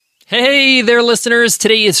Hey there, listeners.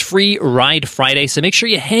 Today is Free Ride Friday, so make sure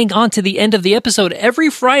you hang on to the end of the episode. Every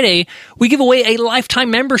Friday, we give away a lifetime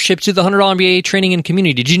membership to the $100 MBA training and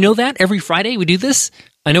community. Did you know that? Every Friday we do this?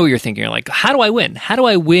 I know what you're thinking. You're like, how do I win? How do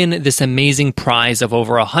I win this amazing prize of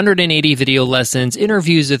over 180 video lessons,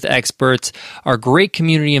 interviews with experts, our great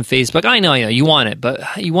community in Facebook? I know, you want it, but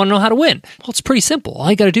you want to know how to win. Well, it's pretty simple. All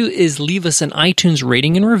you got to do is leave us an iTunes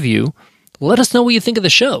rating and review. Let us know what you think of the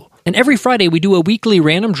show. And every Friday, we do a weekly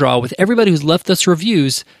random draw with everybody who's left us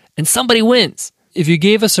reviews, and somebody wins. If you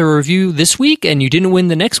gave us a review this week and you didn't win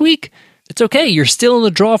the next week, it's okay. You're still in the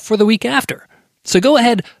draw for the week after. So go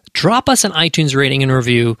ahead, drop us an iTunes rating and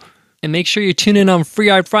review, and make sure you tune in on Free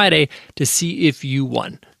Ride Friday to see if you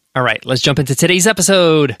won. All right, let's jump into today's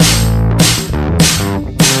episode.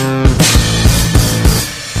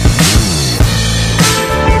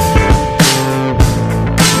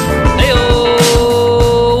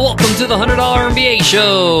 To the $100 MBA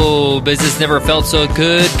show. Business never felt so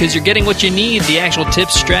good because you're getting what you need, the actual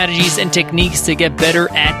tips, strategies, and techniques to get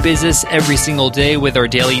better at business every single day with our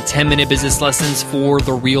daily 10-minute business lessons for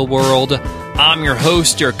the real world. I'm your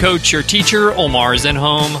host, your coach, your teacher, Omar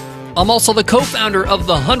Zenhom. I'm also the co-founder of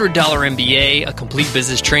the $100 MBA, a complete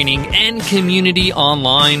business training and community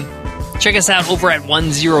online. Check us out over at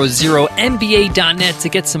 100mba.net to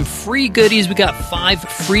get some free goodies. We got 5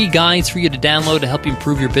 free guides for you to download to help you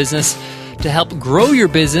improve your business, to help grow your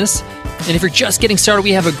business. And if you're just getting started,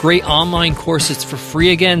 we have a great online course. It's for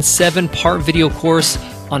free again, 7-part video course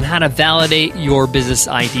on how to validate your business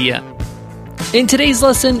idea. In today's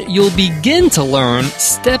lesson, you'll begin to learn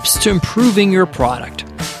steps to improving your product.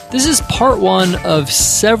 This is part 1 of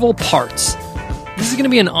several parts. This is going to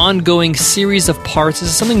be an ongoing series of parts. This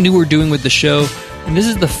is something new we're doing with the show, and this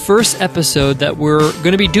is the first episode that we're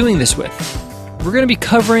going to be doing this with. We're going to be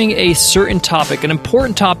covering a certain topic, an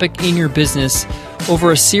important topic in your business,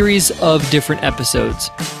 over a series of different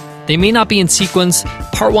episodes. They may not be in sequence.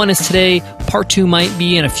 Part 1 is today, part 2 might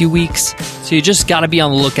be in a few weeks, so you just got to be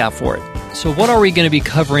on the lookout for it. So what are we going to be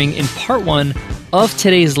covering in part 1 of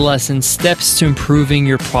today's lesson, Steps to Improving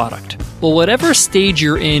Your Product? Well, whatever stage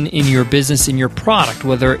you're in your business, in your product,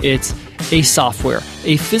 whether it's a software,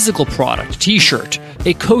 a physical product, t-shirt,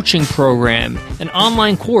 a coaching program, an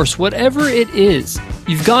online course, whatever it is,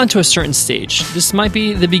 you've gone to a certain stage. This might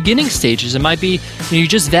be the beginning stages. It might be you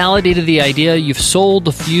just validated the idea, you've sold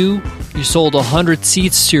a few, you sold 100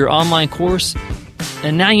 seats to your online course,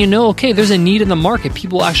 and now you know, okay, there's a need in the market.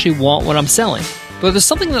 People actually want what I'm selling. But there's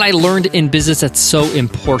something that I learned in business that's so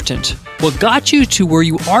important. What got you to where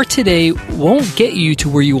you are today won't get you to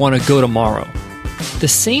where you want to go tomorrow. The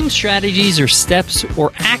same strategies or steps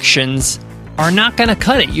or actions are not going to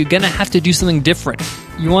cut it. You're going to have to do something different.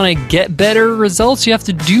 You want to get better results, you have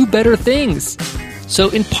to do better things. So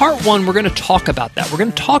in part 1, we're going to talk about that. We're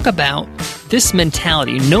going to talk about this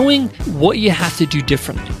mentality, knowing what you have to do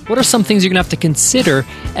differently. What are some things you're going to have to consider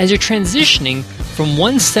as you're transitioning from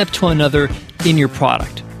one step to another in your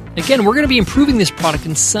product? Again, we're going to be improving this product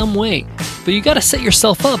in some way, but you got to set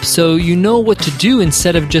yourself up so you know what to do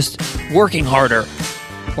instead of just working harder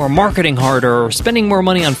or marketing harder or spending more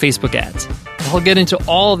money on Facebook ads. I'll get into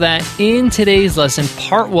all of that in today's lesson,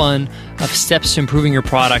 part 1 of Steps to Improving Your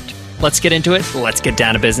Product. Let's get into it. Let's get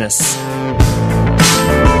down to business.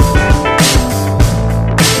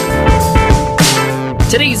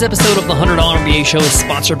 Today's episode of the $100 MBA show is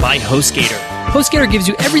sponsored by HostGator. HostGator gives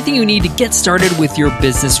you everything you need to get started with your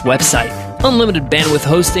business website. Unlimited bandwidth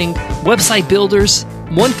hosting, website builders,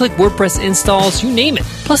 one-click WordPress installs, you name it.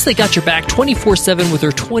 Plus, they got your back 24/7 with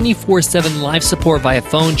their 24/7 live support via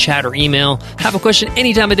phone, chat, or email. Have a question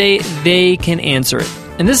any time of day, they can answer it.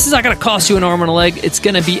 And this is not going to cost you an arm and a leg. It's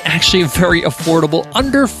going to be actually very affordable,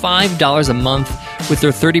 under $5 a month with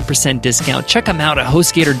their 30% discount. Check them out at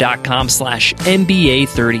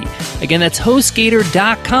HostGator.com/MBA30. Again, that's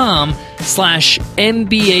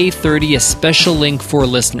HostGator.com/MBA30, a special link for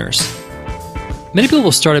listeners. Many people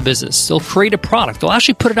will start a business. They'll create a product. They'll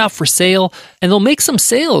actually put it out for sale, and they'll make some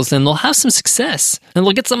sales, and they'll have some success, and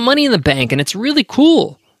they'll get some money in the bank, and it's really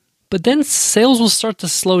cool. But then sales will start to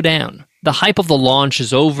slow down. The hype of the launch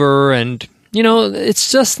is over, and,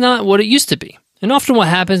 it's just not what it used to be. And often what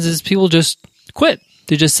happens is people just quit.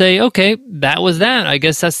 They just say, okay, that was that. I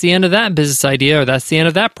guess that's the end of that business idea, or that's the end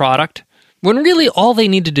of that product. When really all they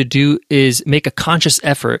needed to do is make a conscious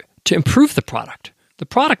effort to improve the product. The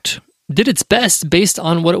product did its best based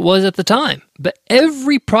on what it was at the time. But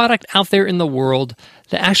every product out there in the world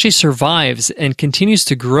that actually survives and continues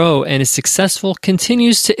to grow and is successful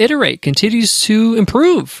continues to iterate, continues to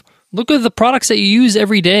improve. Look at the products that you use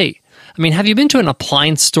every day. I mean, have you been to an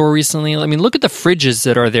appliance store recently? I mean, look at the fridges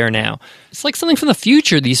that are there now. It's like something from the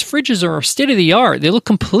future. These fridges are state of the art. They look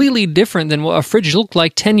completely different than what a fridge looked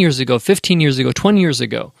like 10 years ago, 15 years ago, 20 years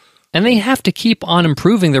ago. And they have to keep on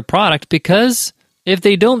improving their product because if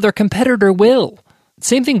they don't, their competitor will.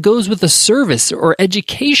 Same thing goes with the service or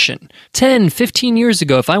education. 10, 15 years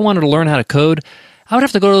ago, if I wanted to learn how to code, I would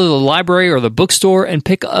have to go to the library or the bookstore and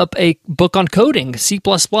pick up a book on coding, C++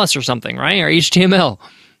 or something, right? Or HTML.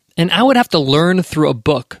 And I would have to learn through a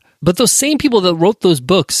book. But those same people that wrote those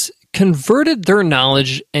books converted their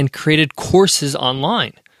knowledge and created courses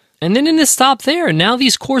online. And then it didn't stop there. Now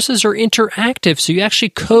these courses are interactive, so you actually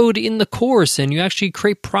code in the course and you actually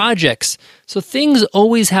create projects. So things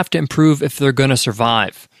always have to improve if they're going to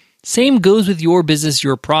survive. Same goes with your business,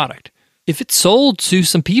 your product. If it's sold to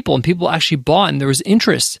some people and people actually bought and there was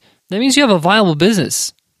interest, that means you have a viable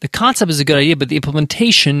business. The concept is a good idea, but the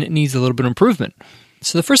implementation needs a little bit of improvement.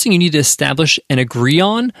 So the first thing you need to establish and agree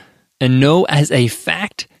on and know as a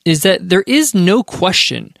fact is that there is no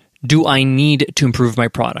question, do I need to improve my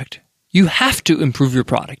product? You have to improve your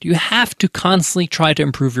product. You have to constantly try to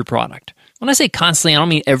improve your product. When I say constantly, I don't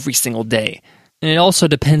mean every single day. And it also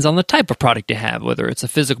depends on the type of product you have, whether it's a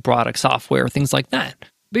physical product, software, things like that.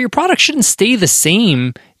 But your product shouldn't stay the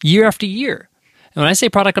same year after year. And when I say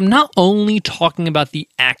product, I'm not only talking about the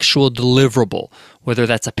actual deliverable, whether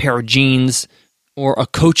that's a pair of jeans or a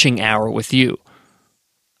coaching hour with you.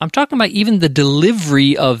 I'm talking about even the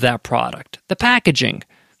delivery of that product, the packaging,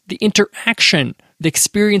 the interaction, the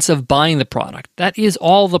experience of buying the product. That is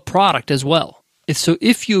all the product as well. So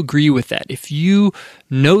if you agree with that, if you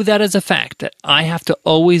know that as a fact, that I have to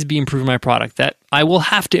always be improving my product, that I will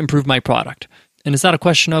have to improve my product. And it's not a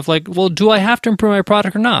question of like, well, do I have to improve my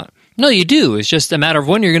product or not? No, you do. It's just a matter of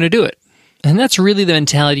when you're going to do it. And that's really the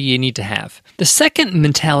mentality you need to have. The second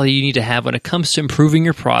mentality you need to have when it comes to improving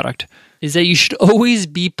your product is that you should always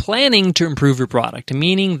be planning to improve your product,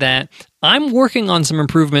 meaning that I'm working on some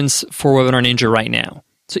improvements for Webinar Ninja right now.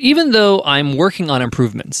 So even though I'm working on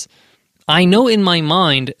improvements, I know in my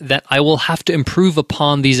mind that I will have to improve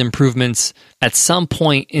upon these improvements at some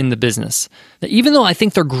point in the business. That even though I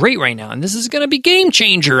think they're great right now, and this is going to be game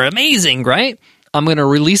changer, amazing, right? I'm going to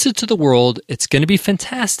release it to the world. It's going to be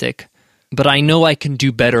fantastic, but I know I can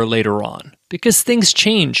do better later on because things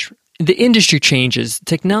change. The industry changes,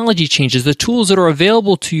 technology changes, the tools that are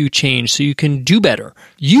available to you change so you can do better.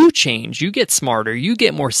 You change, you get smarter, you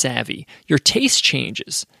get more savvy, your taste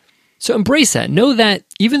changes. So embrace that. Know that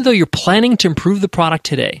even though you're planning to improve the product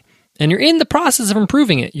today and you're in the process of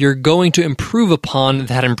improving it, you're going to improve upon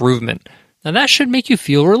that improvement. Now that should make you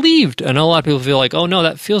feel relieved. I know a lot of people feel like, oh no,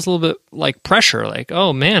 that feels a little bit like pressure. Like,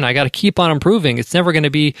 oh man, I got to keep on improving. It's never going to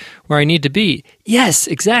be where I need to be. Yes,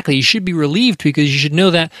 exactly. You should be relieved because you should know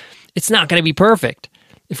that it's not going to be perfect.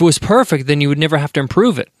 If it was perfect, then you would never have to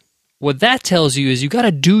improve it. What that tells you is you got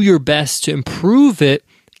to do your best to improve it,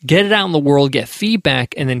 get it out in the world, get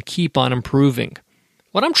feedback, and then keep on improving.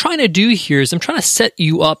 What I'm trying to do here is I'm trying to set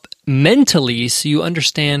you up mentally so you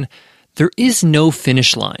understand there is no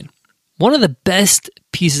finish line. One of the best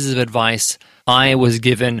pieces of advice I was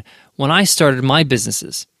given when I started my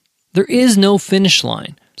businesses, there is no finish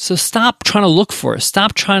line. So stop trying to look for it.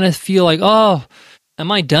 Stop trying to feel like, oh,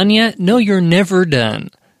 am I done yet? No, you're never done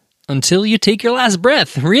until you take your last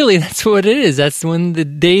breath. Really, that's what it is. That's when the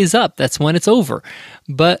day's up. That's when it's over.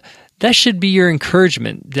 But that should be your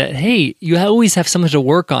encouragement that, hey, you always have something to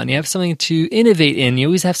work on. You have something to innovate in. You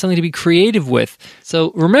always have something to be creative with.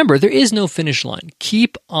 So remember, there is no finish line.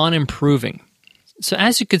 Keep on improving. So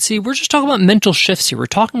as you can see, we're just talking about mental shifts here. We're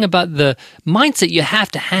talking about the mindset you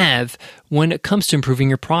have to have when it comes to improving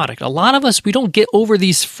your product. A lot of us, we don't get over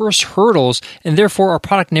these first hurdles, and therefore our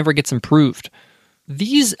product never gets improved.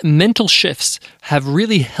 These mental shifts have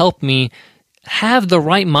really helped me have the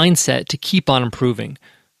right mindset to keep on improving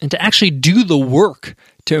and to actually do the work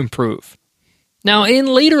to improve. Now, in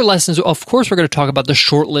later lessons, of course, we're going to talk about the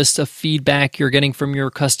short list of feedback you're getting from your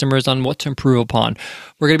customers on what to improve upon.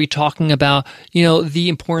 We're going to be talking about, the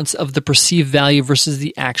importance of the perceived value versus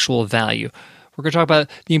the actual value. We're going to talk about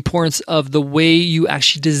the importance of the way you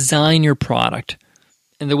actually design your product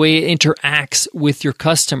and the way it interacts with your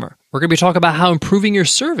customer. We're going to be talking about how improving your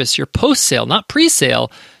service, your post-sale, not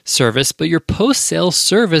pre-sale service, but your post-sale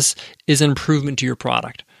service is an improvement to your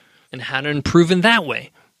product and how to improve in that way.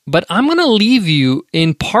 But I'm going to leave you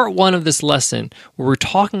in part one of this lesson where we're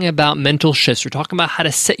talking about mental shifts. We're talking about how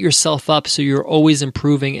to set yourself up so you're always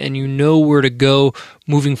improving and you know where to go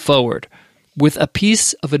moving forward with a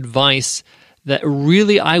piece of advice that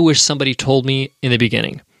really I wish somebody told me in the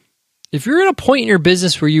beginning. If you're at a point in your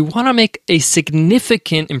business where you want to make a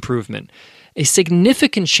significant improvement, a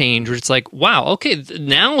significant change where it's like, wow, okay,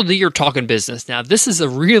 now that you're talking business, now this is a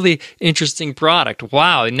really interesting product.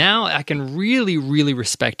 Wow, now I can really, really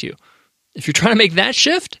respect you. If you're trying to make that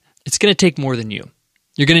shift, it's going to take more than you.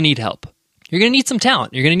 You're going to need help. You're going to need some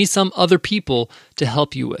talent. You're going to need some other people to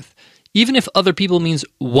help you with. Even if other people means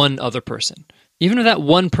one other person. Even if that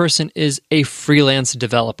one person is a freelance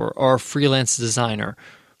developer or a freelance designer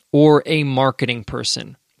or a marketing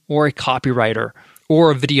person or a copywriter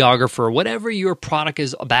or a videographer, whatever your product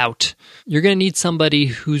is about, you're going to need somebody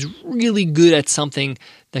who's really good at something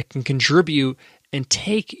that can contribute and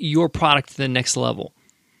take your product to the next level.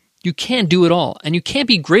 You can't do it all, and you can't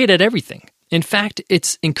be great at everything. In fact,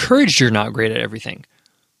 it's encouraged you're not great at everything.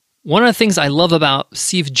 One of the things I love about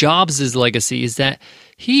Steve Jobs' legacy is that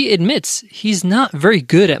he admits he's not very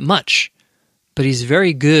good at much, but he's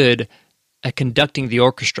very good at conducting the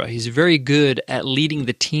orchestra. He's very good at leading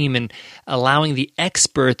the team and allowing the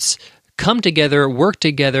experts come together, work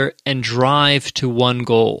together, and drive to one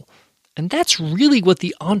goal. And that's really what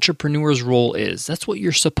the entrepreneur's role is. That's what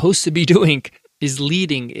you're supposed to be doing, is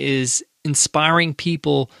leading, is inspiring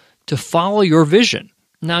people to follow your vision.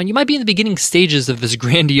 Now, you might be in the beginning stages of this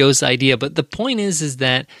grandiose idea, but the point is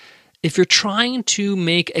that if you're trying to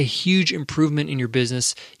make a huge improvement in your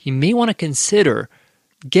business, you may want to consider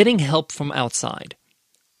getting help from outside.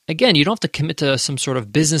 Again, you don't have to commit to some sort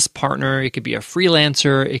of business partner. It could be a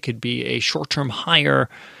freelancer. It could be a short-term hire.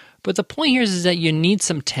 But the point here is that you need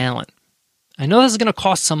some talent. I know this is going to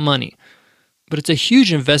cost some money, but it's a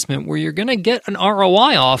huge investment where you're going to get an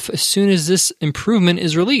ROI off as soon as this improvement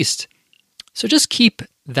is released. So just keep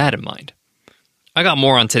that in mind. I got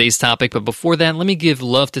more on today's topic, but before that, let me give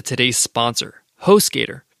love to today's sponsor,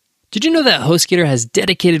 HostGator. Did you know that HostGator has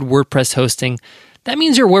dedicated WordPress hosting? That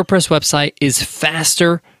means your WordPress website is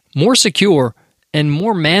faster, more secure, and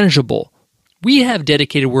more manageable. We have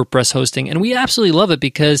dedicated WordPress hosting, and we absolutely love it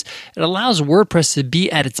because it allows WordPress to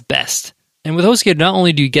be at its best. And with HostGator, not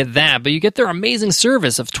only do you get that, but you get their amazing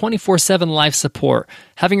service of 24/7 live support,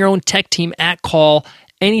 having your own tech team at call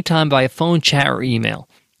anytime via phone, chat, or email.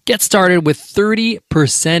 Get started with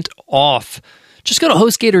 30% off. Just go to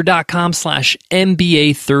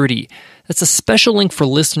HostGator.com/MBA30. That's a special link for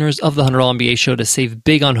listeners of the $100 MBA show to save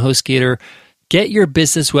big on HostGator. Get your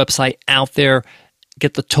business website out there.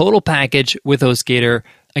 Get the total package with HostGator.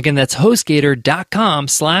 Again, that's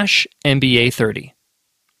HostGator.com/MBA30.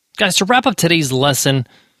 Guys, to wrap up today's lesson,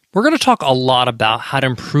 we're going to talk a lot about how to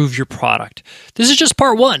improve your product. This is just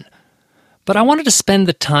part one. But I wanted to spend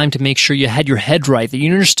the time to make sure you had your head right, that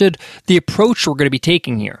you understood the approach we're going to be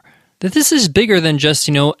taking here. That this is bigger than just,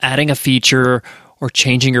 adding a feature or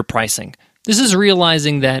changing your pricing. This is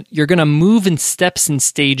realizing that you're going to move in steps and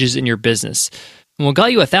stages in your business. And what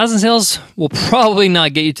got you 1,000 sales will probably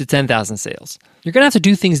not get you to 10,000 sales. You're going to have to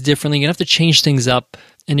do things differently. You're going to have to change things up,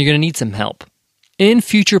 and you're going to need some help. In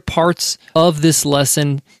future parts of this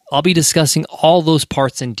lesson, I'll be discussing all those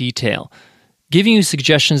parts in detail, giving you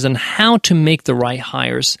suggestions on how to make the right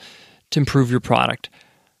hires to improve your product.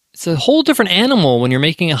 It's a whole different animal when you're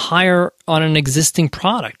making a hire on an existing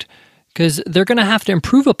product because they're going to have to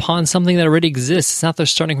improve upon something that already exists. It's not they're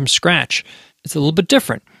starting from scratch. It's a little bit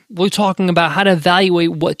different. We'll be talking about how to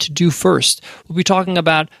evaluate what to do first. We'll be talking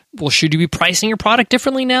about, should you be pricing your product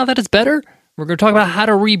differently now that it's better? We're going to talk about how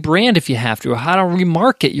to rebrand if you have to, or how to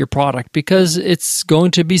remarket your product because it's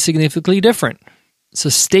going to be significantly different. So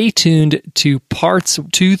stay tuned to parts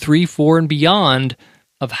 2, 3, 4, and beyond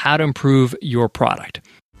of how to improve your product.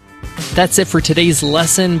 That's it for today's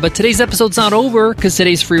lesson, but today's episode's not over because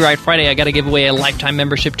today's Free Ride Friday. I got to give away a lifetime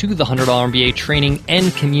membership to the $100 MBA training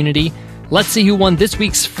and community. Let's see who won this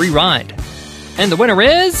week's free ride. And the winner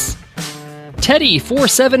is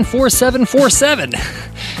Teddy474747.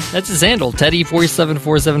 That's his handle.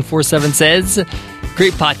 Teddy474747 says,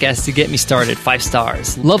 "Great podcast to get me started. 5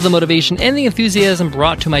 stars. Love the motivation and the enthusiasm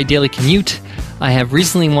brought to my daily commute. I have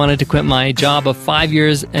recently wanted to quit my job of 5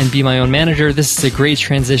 years and be my own manager. This is a great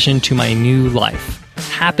transition to my new life."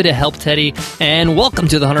 Happy to help, Teddy. And welcome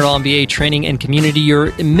to the $100 MBA training and community.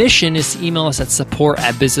 Your mission is to email us at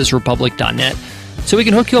support@businessrepublic.net so we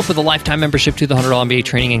can hook you up with a lifetime membership to the $100 MBA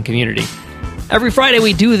training and community. Every Friday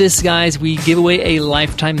we do this, guys. We give away a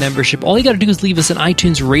lifetime membership. All you got to do is leave us an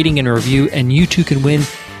iTunes rating and a review, and you too can win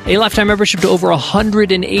a lifetime membership to over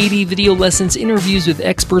 180 video lessons, interviews with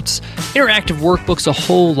experts, interactive workbooks, a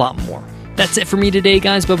whole lot more. That's it for me today,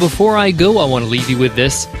 guys. But before I go, I want to leave you with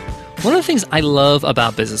this. One of the things I love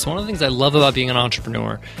about business, one of the things I love about being an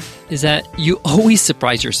entrepreneur is that you always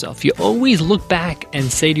surprise yourself. You always look back and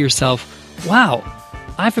say to yourself, wow,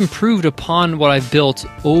 I've improved upon what I've built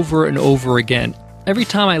over and over again. every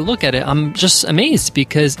time I look at it, I'm just amazed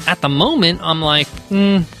because at the moment, I'm like,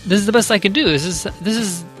 this is the best I can do. This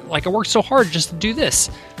is like I worked so hard just to do this.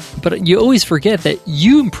 But you always forget that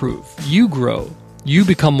you improve, you grow, you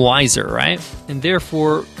become wiser, right? And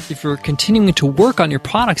therefore, if you're continuing to work on your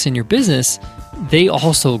products and your business, they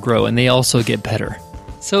also grow and they also get better.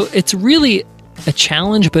 So it's really a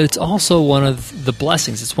challenge, but it's also one of the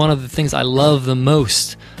blessings. It's one of the things I love the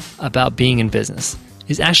most about being in business,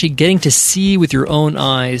 is actually getting to see with your own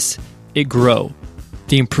eyes it grow,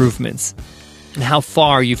 the improvements, and how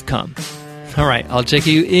far you've come. All right, I'll check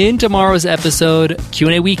you in tomorrow's episode,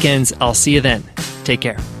 Q&A Weekends. I'll see you then. Take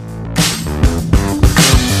care.